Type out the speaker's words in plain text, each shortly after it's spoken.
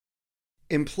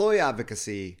Employee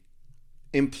advocacy,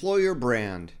 employer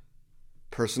brand,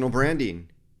 personal branding.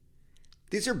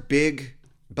 These are big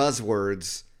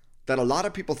buzzwords that a lot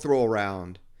of people throw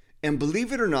around. And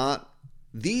believe it or not,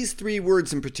 these three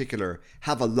words in particular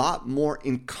have a lot more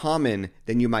in common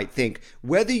than you might think.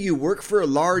 Whether you work for a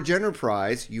large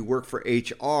enterprise, you work for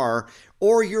HR,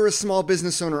 or you're a small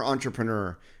business owner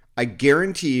entrepreneur, I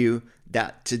guarantee you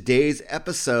that today's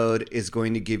episode is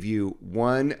going to give you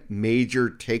one major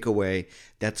takeaway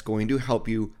that's going to help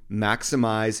you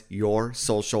maximize your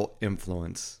social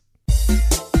influence.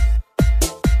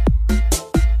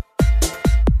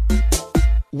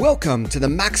 Welcome to the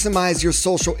Maximize Your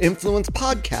Social Influence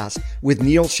podcast with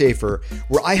Neal Schaffer,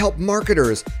 where I help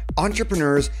marketers,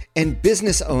 entrepreneurs, and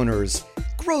business owners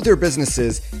grow their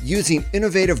businesses using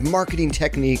innovative marketing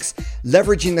techniques,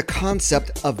 leveraging the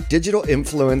concept of digital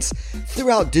influence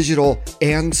throughout digital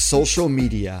and social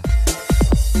media.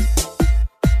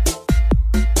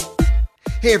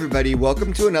 Hey everybody,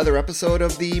 welcome to another episode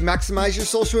of the Maximize Your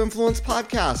Social Influence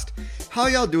podcast. How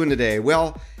y'all doing today?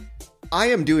 Well, I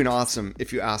am doing awesome,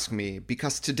 if you ask me,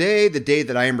 because today, the day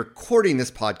that I am recording this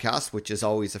podcast, which is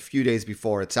always a few days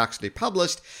before it's actually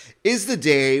published, is the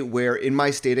day where in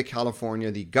my state of California,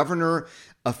 the governor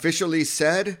officially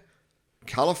said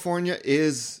California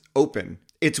is open.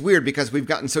 It's weird because we've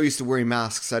gotten so used to wearing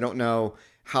masks. I don't know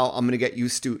how I'm going to get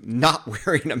used to not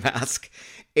wearing a mask.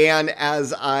 And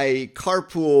as I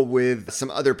carpool with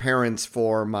some other parents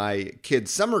for my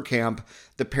kids' summer camp,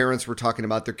 the parents were talking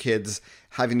about their kids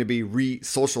having to be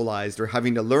re-socialized or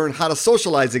having to learn how to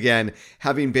socialize again,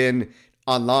 having been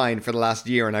online for the last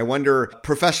year. And I wonder,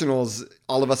 professionals,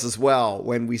 all of us as well,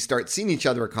 when we start seeing each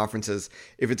other at conferences,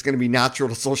 if it's going to be natural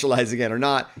to socialize again or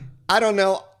not. I don't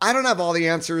know. I don't have all the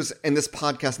answers, and this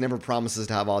podcast never promises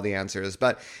to have all the answers,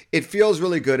 but it feels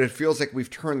really good. It feels like we've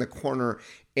turned the corner,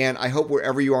 and I hope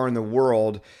wherever you are in the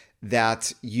world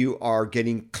that you are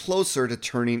getting closer to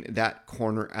turning that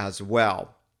corner as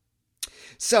well.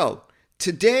 So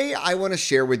today I want to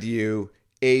share with you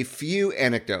a few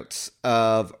anecdotes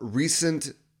of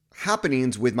recent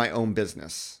happenings with my own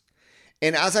business.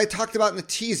 And as I talked about in the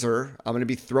teaser, I'm going to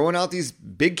be throwing out these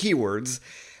big keywords,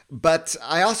 but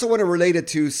I also want to relate it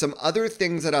to some other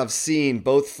things that I've seen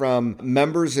both from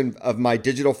members of my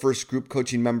Digital First Group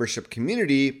Coaching membership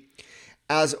community,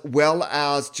 as well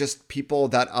as just people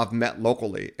that I've met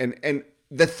locally. And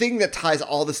the thing that ties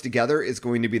all this together is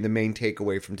going to be the main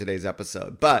takeaway from today's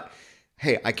episode. But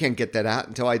hey, I can't get that out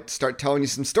until I start telling you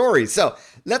some stories. So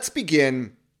let's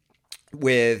begin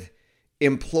with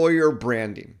employer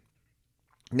branding.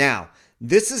 Now,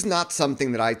 this is not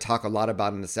something that I talk a lot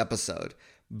about in this episode,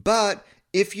 but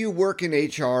if you work in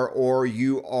HR or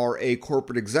you are a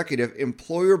corporate executive,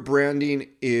 employer branding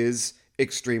is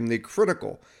extremely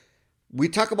critical. We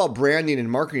talk about branding and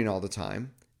marketing all the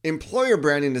time. Employer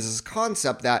branding is this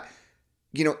concept that,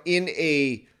 in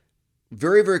a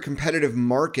very, very competitive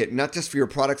market, not just for your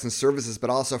products and services, but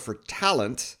also for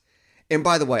talent. And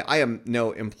by the way, I am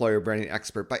no employer branding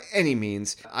expert by any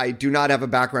means. I do not have a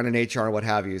background in HR and what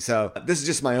have you. So this is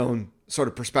just my own sort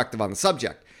of perspective on the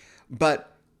subject.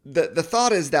 But the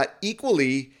thought is that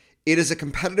equally, it is a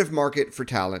competitive market for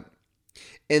talent.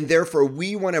 And therefore,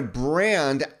 we want to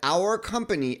brand our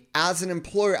company as an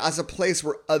employer, as a place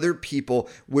where other people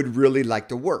would really like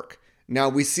to work. Now,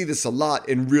 we see this a lot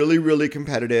in really, really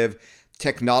competitive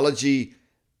technology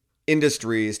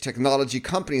industries, technology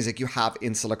companies like you have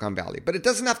in Silicon Valley. But it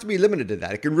doesn't have to be limited to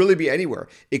that. It can really be anywhere.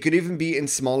 It could even be in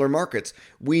smaller markets.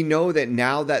 We know that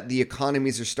now that the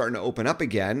economies are starting to open up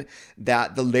again,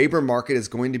 that the labor market is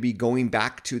going to be going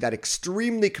back to that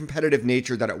extremely competitive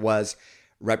nature that it was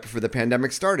right before the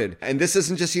pandemic started. And this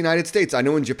isn't just the United States. I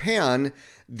know in Japan,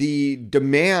 the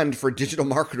demand for digital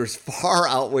marketers far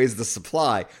outweighs the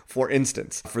supply, for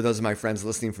instance, for those of my friends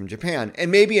listening from Japan. And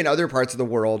maybe in other parts of the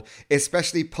world,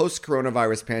 especially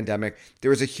post-coronavirus pandemic,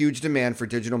 there is a huge demand for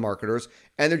digital marketers,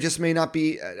 and there just may not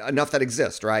be enough that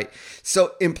exist, right?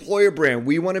 So employer brand,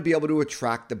 we want to be able to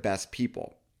attract the best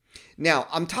people. Now,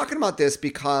 I'm talking about this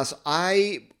because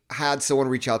I had someone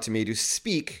reach out to me to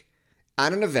speak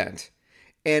at an event.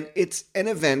 And it's an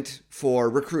event for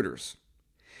recruiters.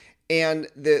 And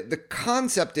the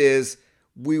concept is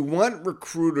we want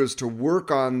recruiters to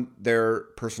work on their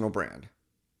personal brand.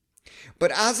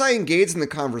 But as I engaged in the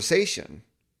conversation,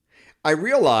 I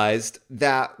realized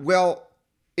that, well,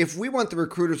 if we want the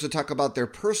recruiters to talk about their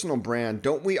personal brand,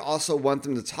 don't we also want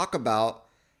them to talk about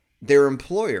their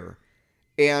employer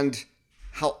and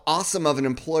how awesome of an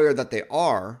employer that they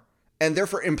are, and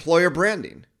therefore employer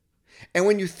branding? And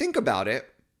when you think about it,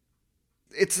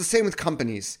 it's the same with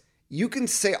companies. You can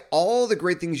say all the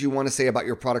great things you want to say about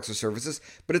your products or services,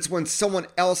 but it's when someone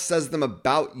else says them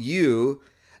about you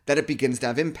that it begins to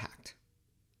have impact.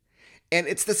 And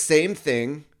it's the same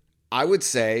thing, I would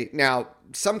say. Now,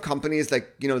 some companies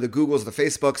like, the Googles, the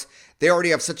Facebooks, they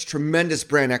already have such tremendous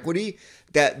brand equity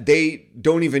that they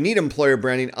don't even need employer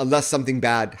branding unless something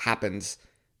bad happens.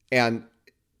 And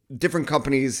different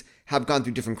companies have gone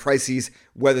through different crises,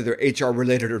 whether they're HR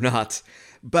related or not.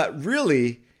 But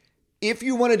really, if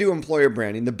you want to do employer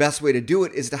branding, the best way to do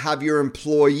it is to have your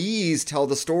employees tell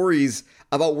the stories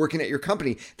about working at your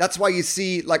company. That's why you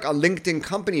see, like, on LinkedIn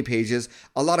company pages,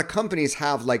 a lot of companies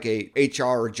have like a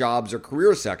HR or jobs or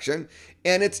career section,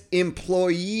 and it's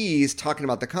employees talking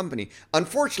about the company.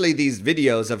 Unfortunately, these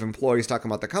videos of employees talking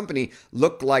about the company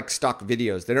look like stock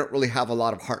videos. They don't really have a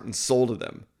lot of heart and soul to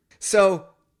them. So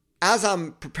as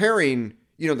I'm preparing,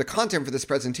 the content for this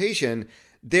presentation,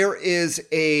 there is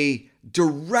a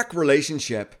direct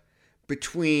relationship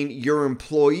between your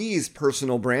employees'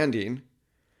 personal branding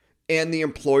and the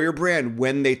employer brand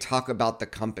when they talk about the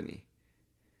company.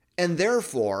 And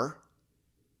therefore,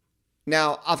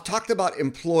 now I've talked about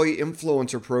employee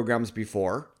influencer programs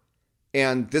before,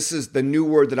 and this is the new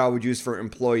word that I would use for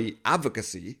employee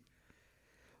advocacy.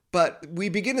 But we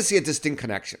begin to see a distinct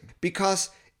connection, because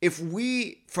if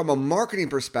we, from a marketing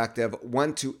perspective,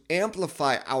 want to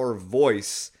amplify our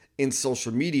voice in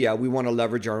social media, we want to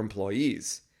leverage our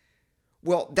employees.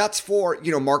 Well, that's for,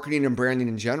 marketing and branding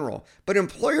in general. But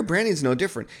employer branding is no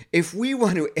different. If we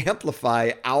want to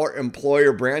amplify our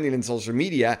employer branding in social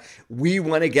media, we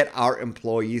want to get our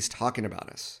employees talking about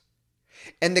us.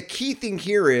 And the key thing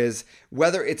here is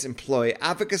whether it's employee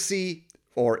advocacy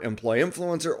or employee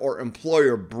influencer or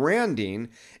employer branding,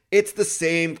 it's the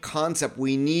same concept.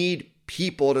 We need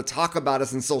people to talk about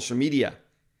us in social media.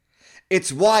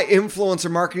 It's why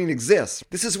influencer marketing exists.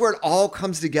 This is where it all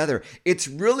comes together. It's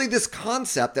really this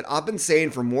concept that I've been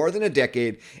saying for more than a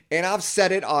decade, and I've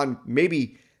said it on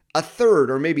maybe a third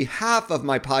or maybe half of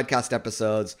my podcast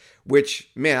episodes, which,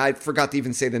 man, I forgot to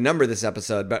even say the number of this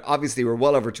episode, but obviously we're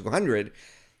well over 200,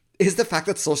 is the fact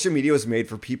that social media was made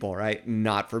for people, right?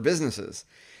 Not for businesses.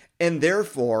 And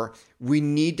therefore, we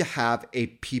need to have a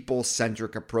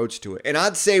people-centric approach to it. And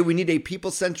I'd say we need a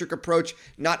people-centric approach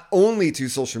not only to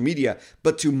social media,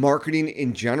 but to marketing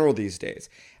in general these days.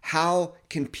 How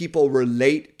can people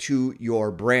relate to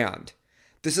your brand?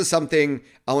 This is something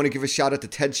I want to give a shout out to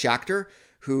Ted Schachter,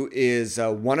 who is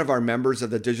one of our members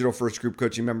of the Digital First Group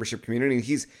Coaching membership community. And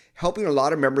he's helping a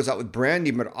lot of members out with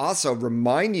branding, but also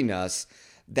reminding us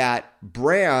that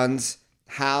brands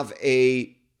have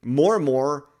a more and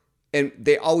more, and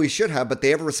they always should have, but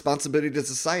they have a responsibility to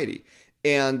society.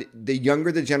 And the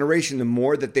younger the generation, the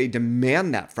more that they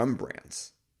demand that from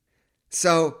brands.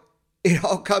 So it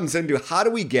all comes into, how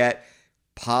do we get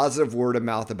positive word of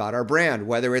mouth about our brand,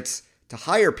 whether it's to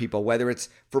hire people, whether it's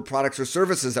for products or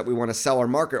services that we want to sell or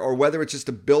market, or whether it's just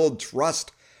to build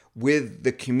trust with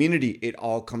the community. It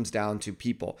all comes down to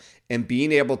people and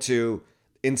being able to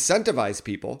incentivize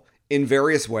people in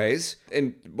various ways.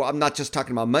 And well, I'm not just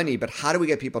talking about money, but how do we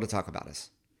get people to talk about us?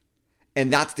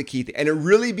 And that's the key thing. And it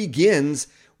really begins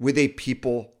with a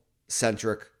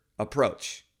people-centric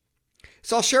approach.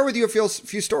 So I'll share with you a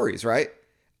few stories, right,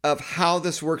 of how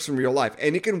this works in real life.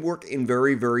 And it can work in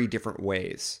very, very different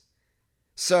ways.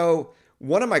 So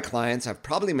one of my clients, I've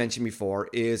probably mentioned before,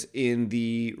 is in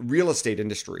the real estate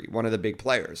industry, one of the big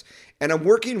players. And I'm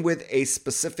working with a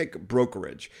specific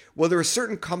brokerage. Well, there's a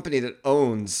certain company that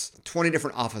owns 20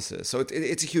 different offices. So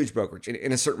it's a huge brokerage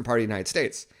in a certain part of the United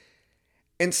States.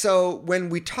 And so when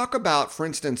we talk about, for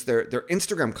instance, their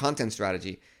Instagram content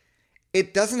strategy,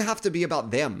 it doesn't have to be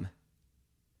about them.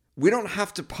 We don't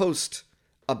have to post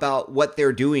about what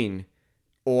they're doing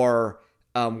or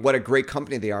what a great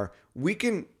company they are. We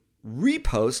can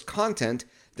repost content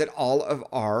that all of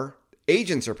our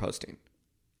agents are posting.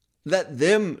 Let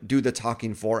them do the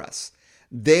talking for us.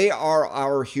 They are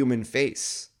our human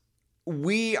face.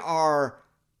 We are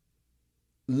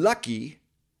lucky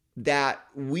that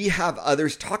we have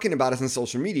others talking about us on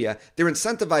social media. They're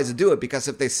incentivized to do it because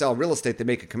if they sell real estate, they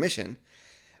make a commission.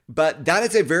 But that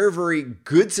is a very, very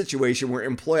good situation where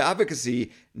employee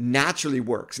advocacy naturally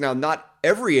works. Now, not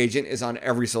every agent is on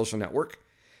every social network.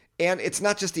 And it's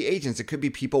not just the agents. It could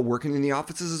be people working in the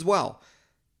offices as well.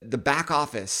 The back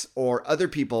office or other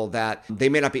people that they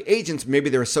may not be agents,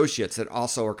 maybe they're associates that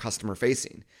also are customer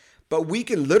facing. But we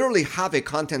can literally have a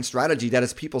content strategy that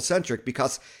is people-centric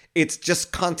because it's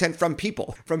just content from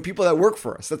people that work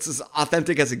for us. That's as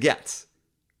authentic as it gets.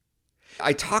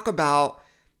 I talk about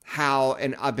how,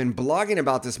 and I've been blogging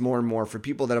about this more and more for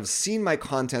people that have seen my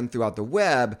content throughout the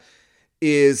web,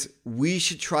 is we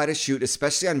should try to shoot,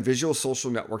 especially on visual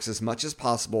social networks, as much as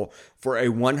possible for a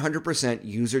 100%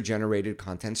 user-generated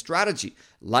content strategy,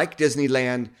 like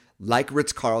Disneyland, like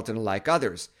Ritz-Carlton, and like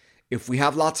others. If we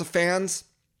have lots of fans,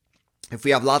 if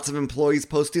we have lots of employees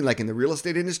posting, like in the real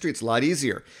estate industry, it's a lot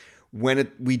easier.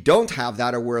 When we don't have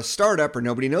that, or we're a startup or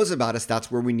nobody knows about us,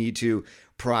 that's where we need to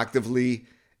proactively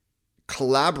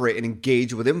collaborate and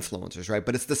engage with influencers, right?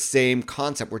 But it's the same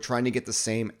concept. We're trying to get the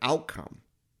same outcome.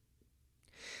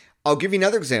 I'll give you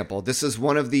another example. This is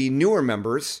one of the newer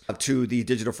members to the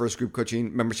Digital First Group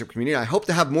Coaching membership community. I hope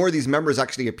to have more of these members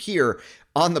actually appear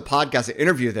on the podcast and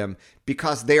interview them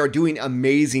because they are doing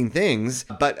amazing things.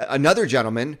 But another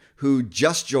gentleman who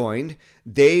just joined,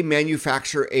 they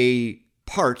manufacture a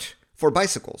part for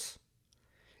bicycles.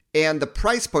 And the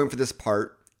price point for this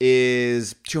part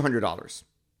is $200.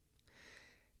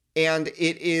 And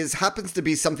it happens to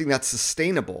be something that's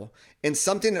sustainable and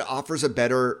something that offers a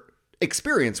better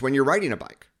experience when you're riding a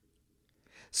bike.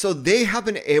 So they have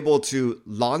been able to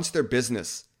launch their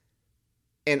business.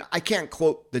 And I can't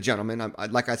quote the gentleman.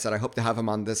 Like I said, I hope to have him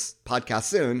on this podcast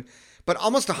soon, but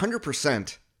almost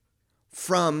 100%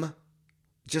 from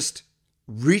just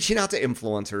reaching out to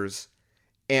influencers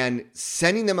and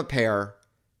sending them a pair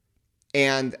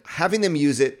and having them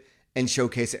use it and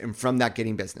showcase it, and from that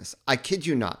getting business. I kid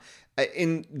you not.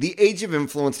 In the age of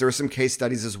influence, there are some case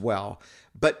studies as well,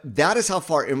 but that is how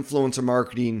far influencer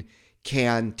marketing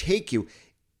can take you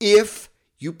if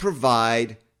you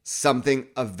provide something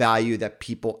of value that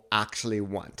people actually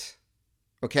want.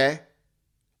 Okay?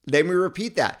 Let me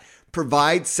repeat that.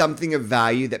 Provide something of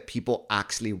value that people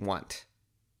actually want.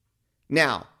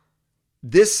 Now,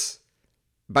 this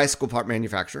bicycle part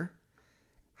manufacturer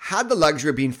had the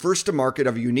luxury of being first to market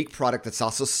of a unique product that's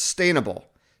also sustainable.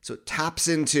 So it taps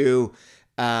into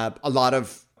a lot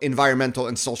of environmental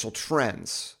and social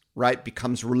trends, right?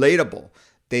 Becomes relatable.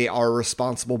 They are a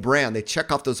responsible brand. They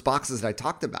check off those boxes that I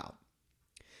talked about.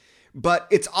 But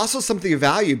it's also something of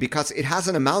value because it has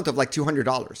an amount of like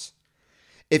 $200.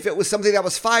 If it was something that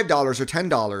was $5 or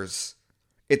 $10,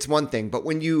 it's one thing. But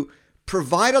when you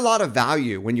provide a lot of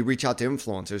value, when you reach out to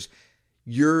influencers,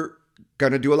 you're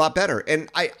going to do a lot better. And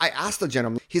I asked the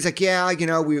gentleman, he's like, yeah,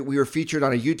 we were featured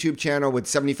on a YouTube channel with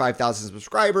 75,000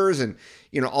 subscribers and,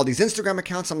 all these Instagram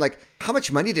accounts. I'm like, how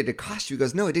much money did it cost you? He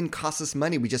goes, no, it didn't cost us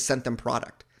money. We just sent them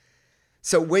product.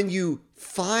 So when you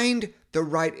find the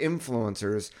right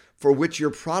influencers for which your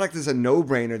product is a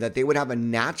no-brainer, that they would have a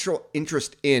natural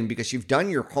interest in because you've done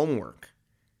your homework,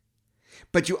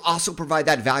 but you also provide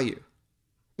that value.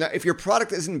 Now, if your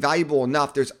product isn't valuable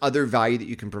enough, there's other value that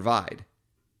you can provide.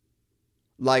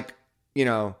 Like,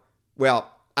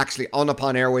 actually, All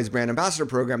Nippon Airways brand ambassador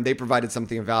program, they provided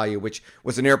something of value, which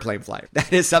was an airplane flight.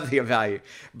 That is something of value.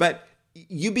 But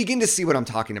you begin to see what I'm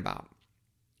talking about.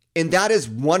 And that is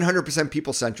 100%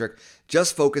 people-centric,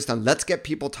 just focused on let's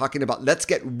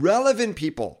get relevant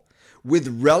people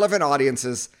with relevant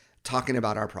audiences talking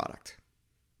about our product.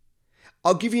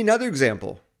 I'll give you another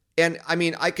example. And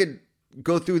I could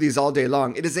go through these all day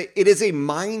long. It is a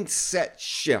mindset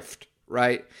shift,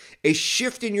 right? A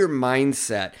shift in your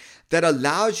mindset that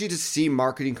allows you to see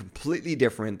marketing completely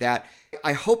different. That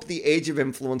I hope the Age of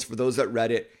Influence, for those that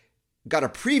read it, got a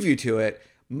preview to it.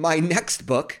 My next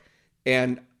book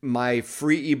and my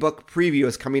free ebook preview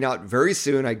is coming out very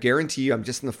soon. I guarantee you, I'm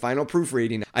just in the final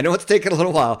proofreading. I know it's taken a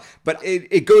little while, but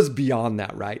it goes beyond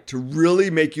that, right? To really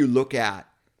make you look at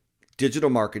digital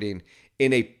marketing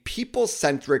in a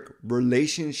people-centric,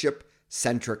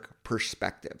 relationship-centric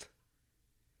perspective.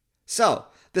 So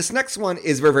this next one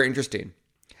is very, very interesting.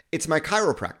 It's my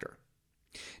chiropractor.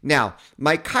 Now,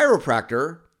 my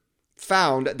chiropractor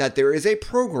found that there is a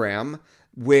program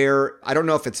where, I don't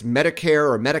know if it's Medicare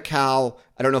or Medi-Cal,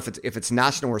 I don't know if it's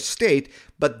national or state,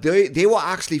 but they will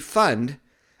actually fund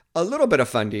a little bit of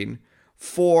funding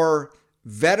for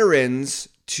veterans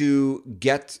to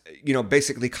get,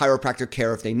 basically chiropractic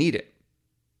care if they need it.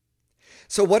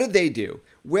 So what did they do?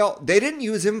 Well, they didn't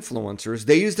use influencers.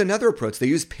 They used another approach. They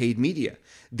used paid media.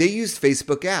 They used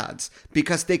Facebook ads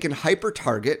because they can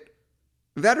hyper-target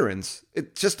veterans.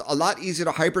 It's just a lot easier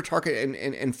to hyper-target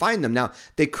and find them. Now,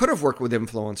 they could have worked with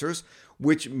influencers,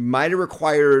 which might have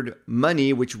required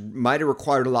money, which might have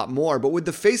required a lot more. But with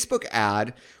the Facebook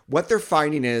ad, what they're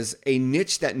finding is a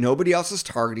niche that nobody else is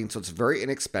targeting, so it's very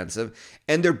inexpensive.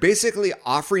 And they're basically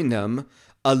offering them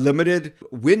a limited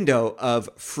window of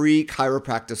free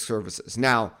chiropractic services.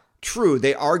 Now, true,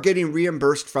 they are getting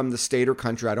reimbursed from the state or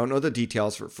country. I don't know the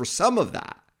details for some of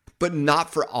that, but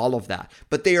not for all of that.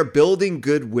 But they are building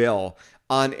goodwill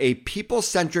on a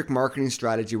people-centric marketing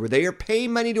strategy where they are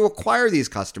paying money to acquire these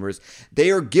customers.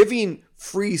 They are giving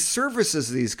free services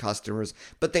to these customers,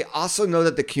 but they also know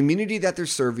that the community that they're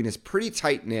serving is pretty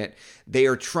tight-knit. They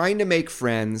are trying to make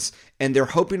friends, and they're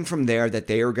hoping from there that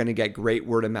they are going to get great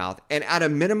word of mouth. And at a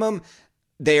minimum,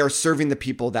 they are serving the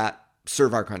people that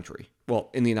serve our country.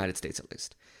 Well, in the United States at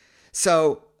least.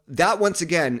 So that, once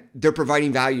again, they're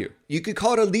providing value. You could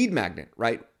call it a lead magnet,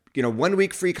 right? 1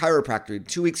 week free chiropractor,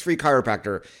 2 weeks free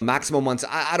chiropractor, maximum months.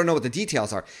 I don't know what the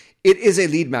details are. It is a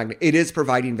lead magnet. It is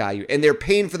providing value, and they're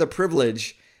paying for the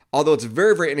privilege, although it's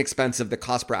very, very inexpensive, the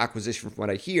cost per acquisition from what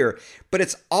I hear, but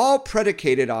it's all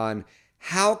predicated on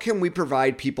how can we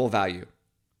provide people value?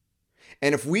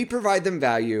 And if we provide them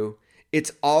value,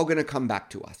 it's all going to come back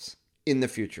to us in the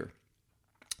future.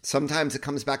 Sometimes it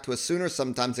comes back to us sooner,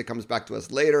 sometimes it comes back to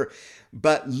us later.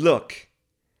 But look,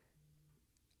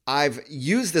 I've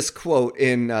used this quote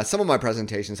in some of my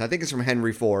presentations. I think it's from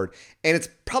Henry Ford, and it's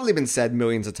probably been said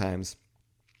millions of times.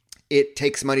 It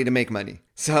takes money to make money.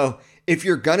 So if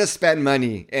you're going to spend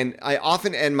money, and I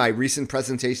often end my recent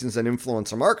presentations on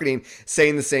influencer marketing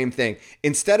saying the same thing,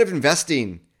 instead of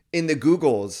investing in the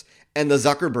Googles and the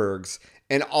Zuckerbergs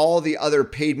and all the other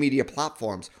paid media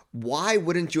platforms, why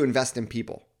wouldn't you invest in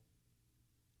people?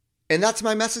 And that's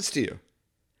my message to you.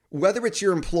 Whether it's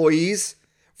your employees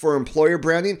for employer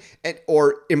branding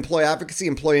or employee advocacy,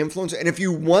 employee influencer, and if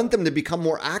you want them to become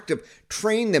more active,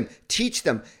 train them, teach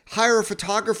them, hire a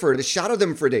photographer to shadow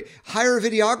them for a day, hire a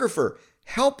videographer,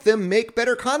 help them make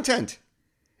better content.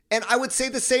 And I would say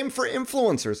the same for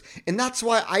influencers. And that's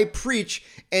why I preach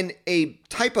a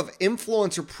type of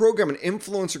influencer program, an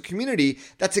influencer community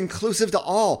that's inclusive to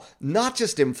all, not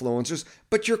just influencers,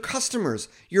 but your customers,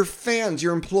 your fans,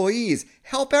 your employees.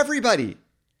 Help everybody.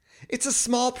 It's a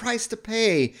small price to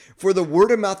pay for the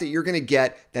word of mouth that you're going to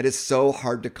get that is so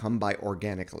hard to come by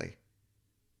organically.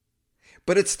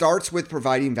 But it starts with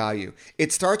providing value.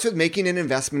 It starts with making an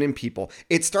investment in people.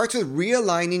 It starts with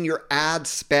realigning your ad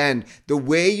spend, the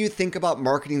way you think about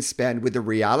marketing spend, with the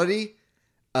reality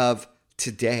of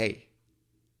today.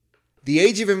 The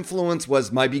age of influence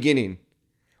was my beginning,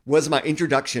 was my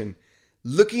introduction,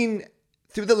 looking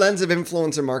through the lens of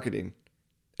influencer marketing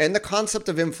and the concept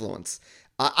of influence.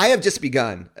 I have just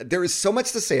begun. There is so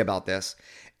much to say about this,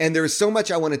 and there is so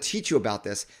much I want to teach you about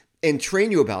this and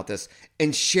train you about this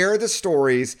and share the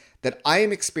stories that I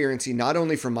am experiencing, not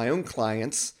only from my own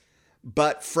clients,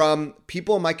 but from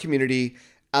people in my community,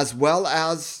 as well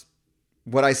as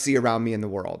what I see around me in the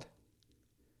world.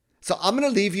 So I'm going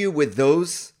to leave you with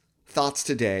those thoughts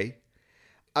today.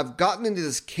 I've gotten into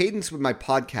this cadence with my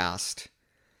podcast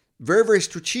very, very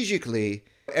strategically.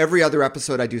 Every other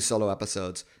episode, I do solo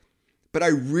episodes. But I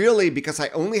really, because I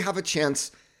only have a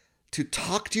chance to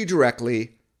talk to you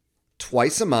directly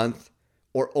twice a month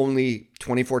or only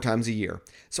 24 times a year.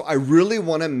 So I really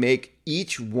want to make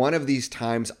each one of these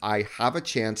times I have a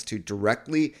chance to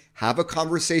directly have a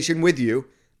conversation with you,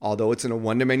 although it's in a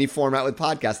one-to-many format with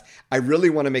podcasts, I really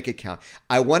want to make it count.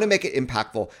 I want to make it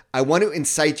impactful. I want to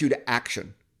incite you to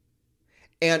action.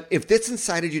 And if this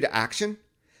incited you to action,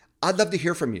 I'd love to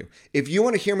hear from you. If you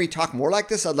want to hear me talk more like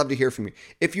this, I'd love to hear from you.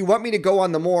 If you want me to go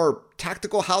on the more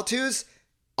tactical how-tos,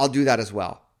 I'll do that as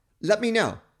well. Let me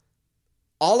know.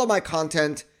 All of my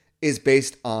content is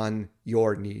based on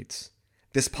your needs.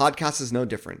 This podcast is no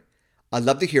different. I'd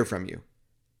love to hear from you.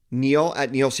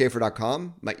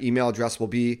 Neil@neilschaefer.com. My email address will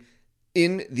be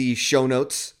in the show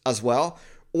notes as well.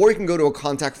 Or you can go to a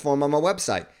contact form on my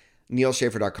website,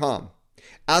 neilschaefer.com.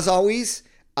 As always,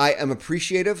 I am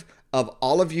appreciative of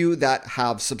all of you that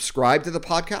have subscribed to the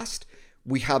podcast.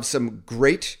 We have some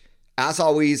great, as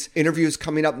always, interviews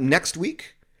coming up next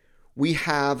week. We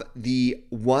have the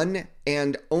one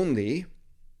and only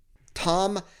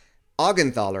Tom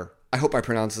Augenthaler. I hope I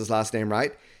pronounced his last name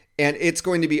right. And it's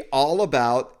going to be all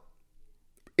about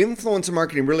influencer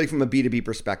marketing, really from a B2B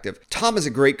perspective. Tom is a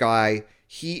great guy.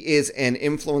 He is an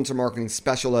influencer marketing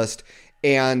specialist.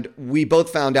 And we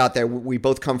both found out that we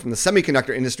both come from the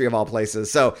semiconductor industry of all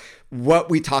places. So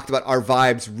what we talked about, our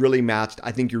vibes really matched.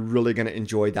 I think you're really going to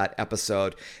enjoy that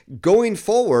episode. Going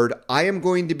forward, I am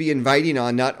going to be inviting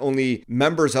on not only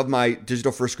members of my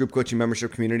Digital First Group Coaching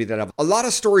membership community that have a lot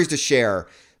of stories to share.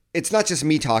 It's not just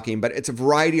me talking, but it's a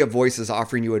variety of voices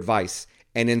offering you advice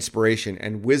and inspiration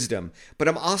and wisdom. But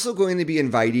I'm also going to be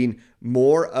inviting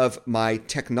more of my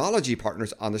technology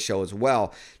partners on the show as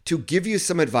well to give you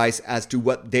some advice as to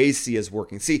what they see as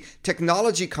working. See,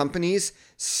 technology companies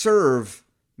serve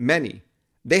many.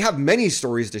 They have many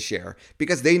stories to share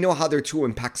because they know how their tool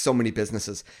impacts so many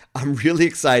businesses. I'm really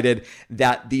excited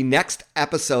that the next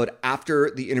episode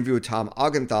after the interview with Tom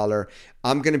Augenthaler,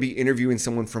 I'm going to be interviewing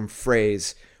someone from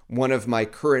Phrase, one of my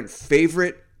current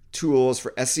favorite tools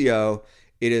for SEO.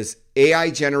 It is AI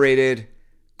generated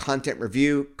content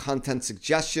review, content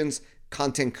suggestions,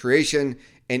 content creation,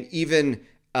 and even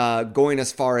going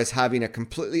as far as having a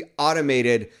completely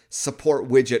automated support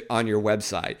widget on your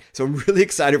website. So I'm really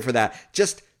excited for that.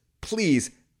 Just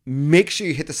please make sure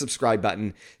you hit the subscribe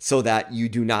button so that you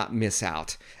do not miss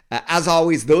out. As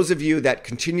always, those of you that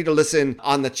continue to listen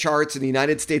on the charts in the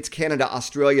United States, Canada,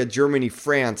 Australia, Germany,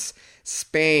 France,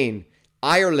 Spain,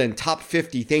 Ireland, top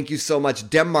 50, thank you so much.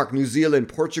 Denmark, New Zealand,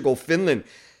 Portugal, Finland,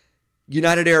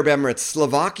 United Arab Emirates,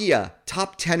 Slovakia,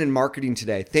 top 10 in marketing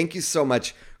today. Thank you so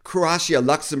much. Croatia,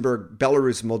 Luxembourg,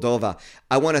 Belarus, Moldova.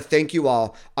 I want to thank you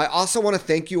all. I also want to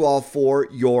thank you all for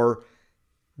your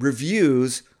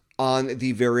reviews on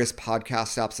the various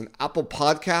podcast apps. And Apple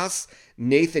Podcasts,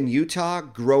 Nathan, Utah,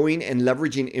 Growing and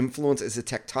Leveraging Influence is a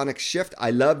Tectonic Shift. I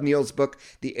love Neil's book,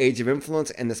 The Age of Influence,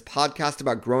 and this podcast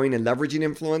about growing and leveraging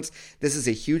influence. This is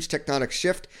a huge tectonic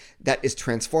shift that is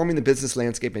transforming the business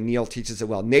landscape, and Neil teaches it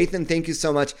well. Nathan, thank you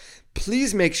so much.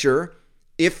 Please make sure,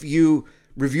 if you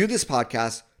review this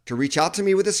podcast, to reach out to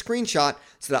me with a screenshot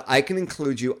so that I can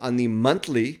include you on the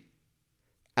monthly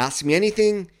Ask Me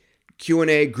Anything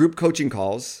Q&A group coaching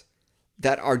calls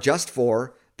that are just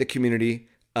for the community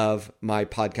of my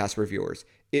podcast reviewers.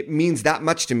 It means that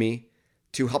much to me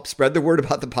to help spread the word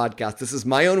about the podcast. This is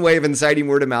my own way of inciting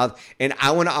word of mouth, and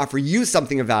I want to offer you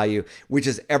something of value, which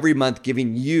is every month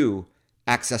giving you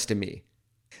access to me.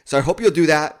 So I hope you'll do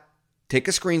that. Take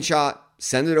a screenshot,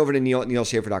 send it over to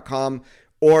neil@neilschaefer.com,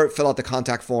 or fill out the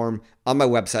contact form on my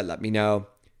website. Let me know.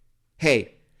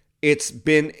 Hey, it's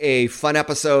been a fun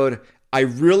episode. I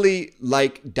really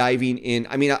like diving in.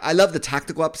 I mean, I love the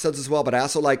tactical episodes as well, but I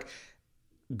also like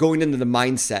going into the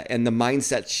mindset and the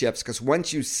mindset shifts, because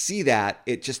once you see that,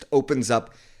 it just opens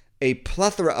up a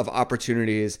plethora of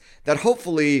opportunities that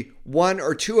hopefully one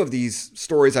or two of these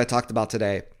stories I talked about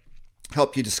today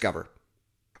help you discover.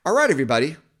 All right,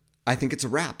 everybody, I think it's a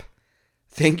wrap.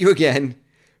 Thank you again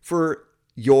for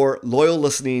your loyal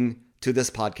listening to this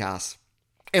podcast.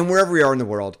 And wherever you are in the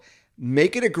world,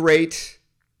 make it a great,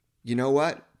 you know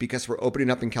what? Because we're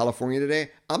opening up in California today,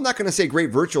 I'm not going to say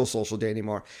great virtual social day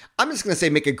anymore. I'm just going to say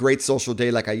make a great social day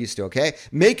like I used to, okay?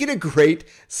 Make it a great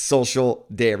social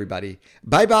day, everybody.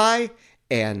 Bye-bye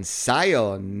and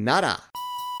sayonara.